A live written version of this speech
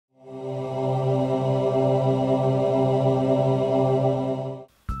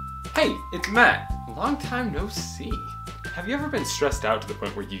It's Matt. Long time no see. Have you ever been stressed out to the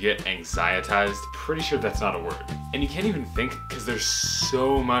point where you get anxietized? Pretty sure that's not a word. And you can't even think because there's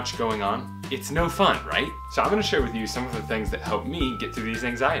so much going on? It's no fun, right? So I'm going to share with you some of the things that help me get through these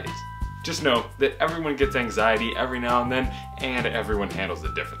anxieties. Just know that everyone gets anxiety every now and then, and everyone handles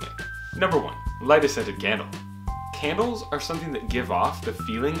it differently. Number 1, light a scented candle. Candles are something that give off the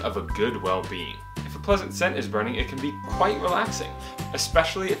feeling of a good well-being. If a pleasant scent is burning, it can be quite relaxing,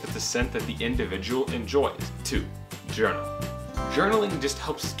 especially if it's a scent that the individual enjoys. 2, journal. Journaling just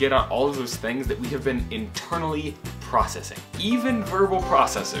helps get out all of those things that we have been internally processing. Even verbal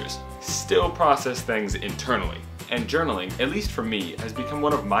processors still process things internally. And journaling, at least for me, has become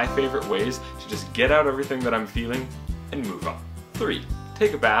one of my favorite ways to just get out everything that I'm feeling and move on. 3,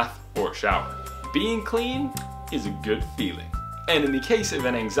 take a bath or shower. Being clean is a good feeling. And in the case of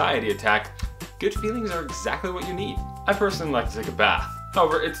an anxiety attack, good feelings are exactly what you need. I personally like to take a bath.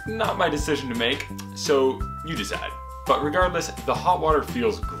 However, it's not my decision to make, so you decide. But regardless, the hot water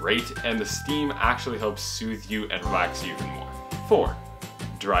feels great and the steam actually helps soothe you and relax you even more. 4,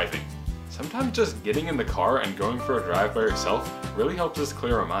 driving. Sometimes just getting in the car and going for a drive by yourself really helps us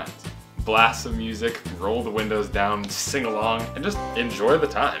clear our minds. Blast some music, roll the windows down, sing along, and just enjoy the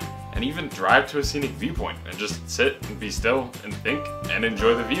time. And even drive to a scenic viewpoint and just sit and be still and think and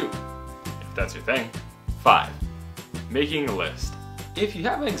enjoy the view, if that's your thing. 5, making a list. If you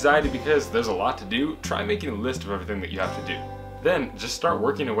have anxiety because there's a lot to do, try making a list of everything that you have to do. Then just start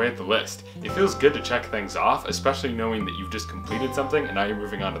working away at the list. It feels good to check things off, especially knowing that you've just completed something and now you're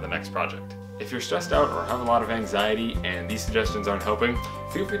moving on to the next project. If you're stressed out or have a lot of anxiety and these suggestions aren't helping,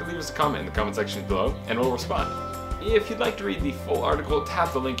 feel free to leave us a comment in the comment section below and we'll respond. If you'd like to read the full article,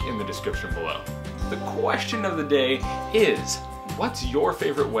 tap the link in the description below. The question of the day is, what's your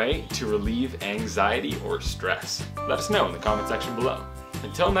favorite way to relieve anxiety or stress? Let us know in the comment section below.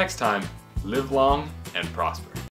 Until next time, live long and prosper.